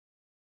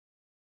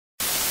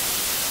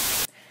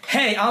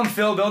Hey, I'm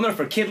Phil Bildner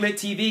for KidLit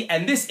TV,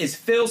 and this is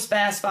Phil's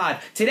Fast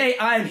 5. Today,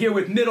 I am here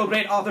with middle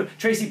grade author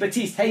Tracey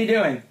Baptiste. How you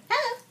doing?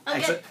 Hello.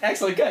 Excellent,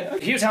 excellent,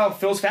 good. Here's how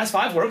Phil's Fast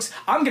 5 works.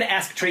 I'm going to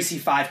ask Tracey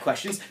 5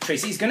 questions.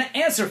 Tracey's going to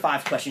answer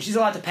 5 questions. She's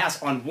allowed to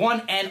pass on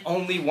one and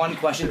only one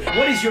question.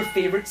 What is your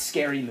favorite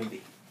scary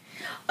movie?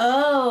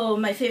 Oh,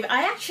 my favorite.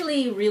 I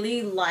actually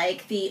really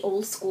like the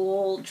old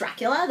school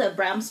Dracula, the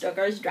Bram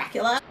Stoker's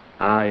Dracula.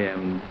 I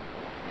am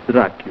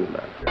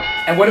Dracula.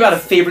 And what about a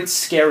favorite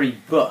scary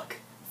book?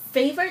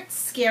 Favorite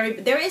scary...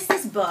 There is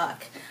this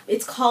book.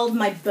 It's called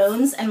My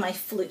Bones and My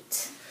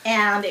Flute.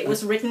 And it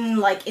was written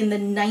like in the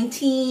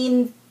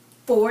 1940s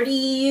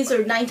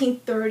or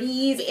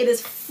 1930s. It is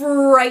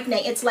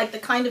frightening. It's like the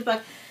kind of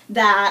book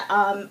that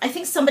I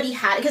think somebody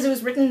had, because it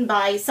was written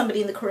by somebody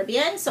in the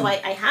Caribbean, so I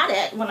had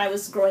it when I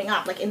was growing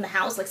up, like in the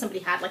house, like somebody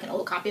had like an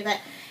old copy of it,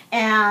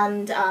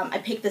 and I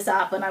picked this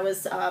up when I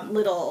was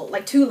little,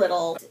 like too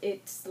little.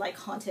 It's like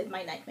haunted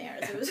my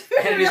nightmares. It was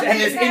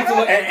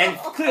and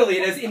clearly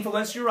it has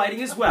influenced your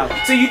writing as well.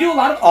 So you do a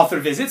lot of author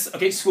visits,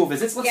 okay, school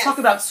visits. Let's talk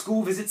about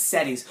school visit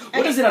settings.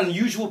 What is an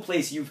unusual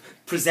place you've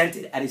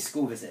presented at a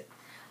school visit?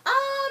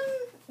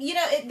 You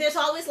know, there's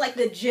always like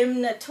the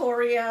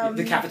gymnatorium.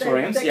 The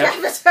cafetoriums, the yeah.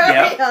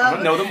 cafetorium.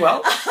 Yeah, know them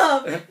well.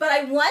 But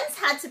I once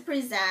had to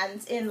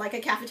present in like a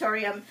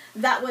cafetorium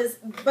that was,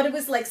 but it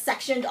was like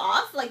sectioned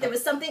off. Like there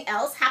was something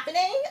else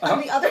happening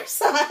on the other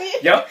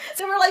side. Yep.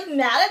 So they were like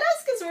mad at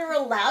us because we were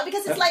loud.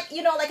 Because it's like,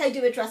 you know, like I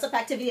do a dress-up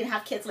activity and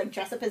have kids like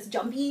dress up as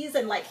jumpies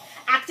and like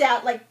act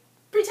out, like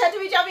pretend to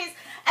be jumpies.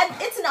 And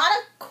it's not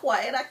a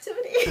quiet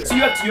activity. So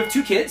you have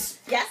 2 kids?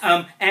 Yes.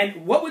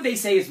 And what would they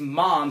say is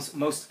mom's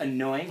most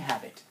annoying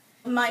habit?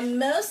 My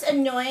most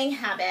annoying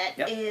habit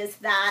is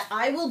that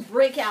I will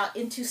break out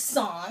into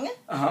song,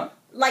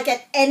 like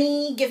at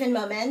any given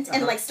moment,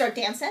 and like start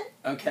dancing.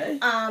 Okay.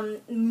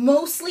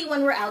 Mostly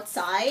when we're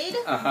outside,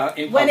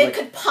 when it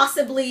could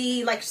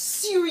possibly like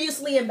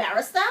seriously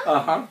embarrass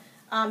them.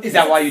 Is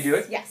that why you do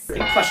it? Yes.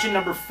 Question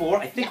number 4.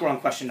 I think we're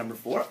on question number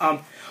 4.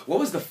 What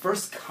was the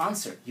first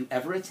concert you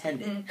ever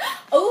attended?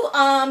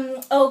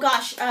 Oh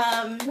gosh.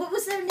 What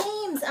was their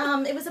names?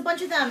 It was a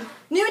bunch of them.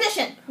 New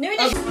Edition. New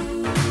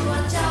Edition.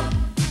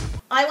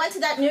 I went to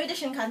that New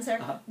Edition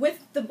concert with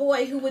the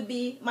boy who would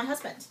be my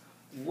husband.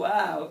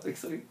 Wow.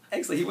 Excellent.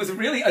 He was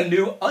really a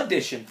new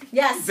audition.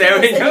 Yes. There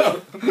we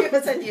go. He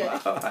was a new.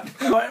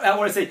 I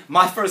want to say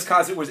my first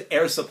concert was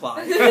Air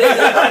Supply.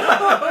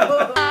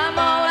 I'm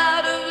all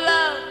out of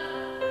love.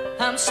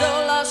 I'm so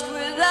lost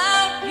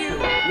without you.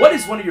 What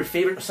is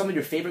some of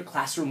your favorite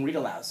classroom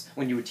read-alouds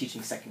when you were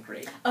teaching 2nd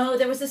grade? Oh,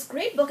 there was this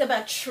great book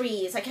about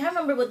trees. I can't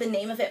remember what the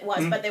name of it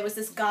was, but there was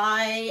this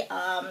guy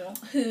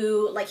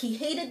who, like, he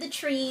hated the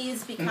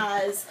trees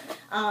because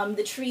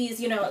the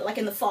trees, you know, like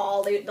in the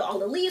fall, all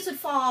the leaves would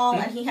fall,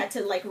 and he had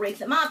to, like, rake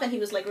them up, and he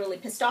was, like, really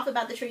pissed off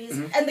about the trees.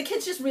 And the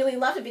kids just really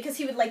loved it because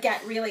he would, like,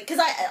 get really...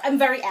 Because I'm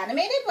very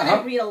animated when I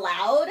read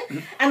aloud,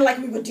 and, like,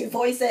 we would do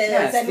voices,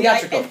 and,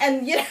 like,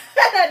 and, you know,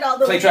 and all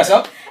the... Play dress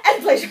up?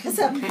 And play dress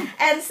up.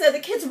 And so the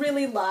kids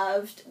really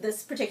loved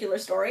this particular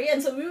story,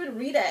 and so we would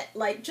read it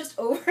like just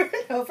over and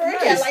over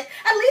again, like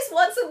at least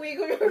once a week.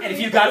 And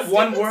if you got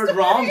one word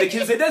wrong, the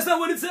kids say, "That's not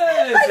what it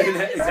says."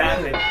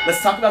 Exactly.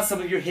 Let's talk about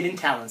some of your hidden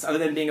talents, other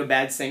than being a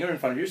bad singer in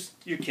front of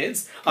your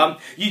kids. You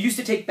used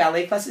to take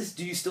ballet classes.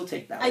 Do you still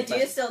take ballet classes? I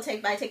do still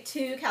take, but I take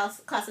 2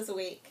 classes a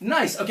week.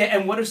 Nice. Okay.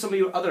 And what are some of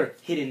your other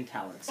hidden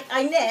talents?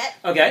 I knit.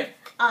 Okay.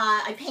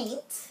 I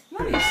paint.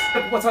 Nice.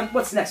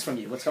 What's next from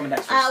you? What's coming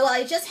next? Well,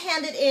 I just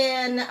handed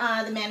in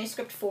the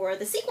manuscript for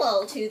the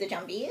sequel to The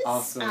Jumbies,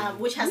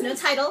 which has no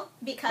title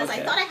because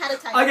I thought I had a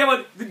title. I get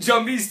one. The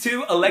Jumbies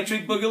 2,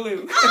 Electric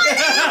Boogaloo.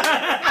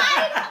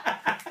 I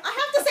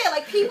have to say,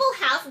 like, people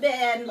have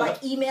been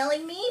like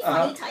emailing me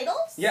funny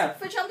titles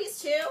for Jumbies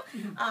 2,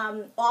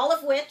 all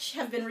of which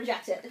have been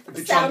rejected.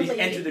 The Jumbies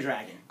Enter the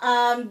Dragon.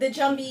 The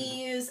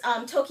Jumbies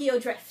Tokyo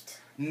Drift.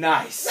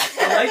 Nice.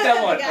 I like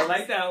that one. I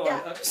like that one.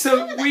 Yeah.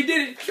 So we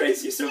did it.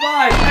 Trace, you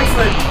survived.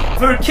 Excellent.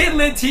 For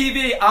KidLit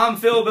TV, I'm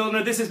Phil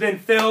Bildner. This has been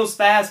Phil's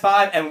Fast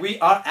 5, and we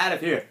are out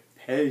of here.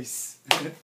 Peace.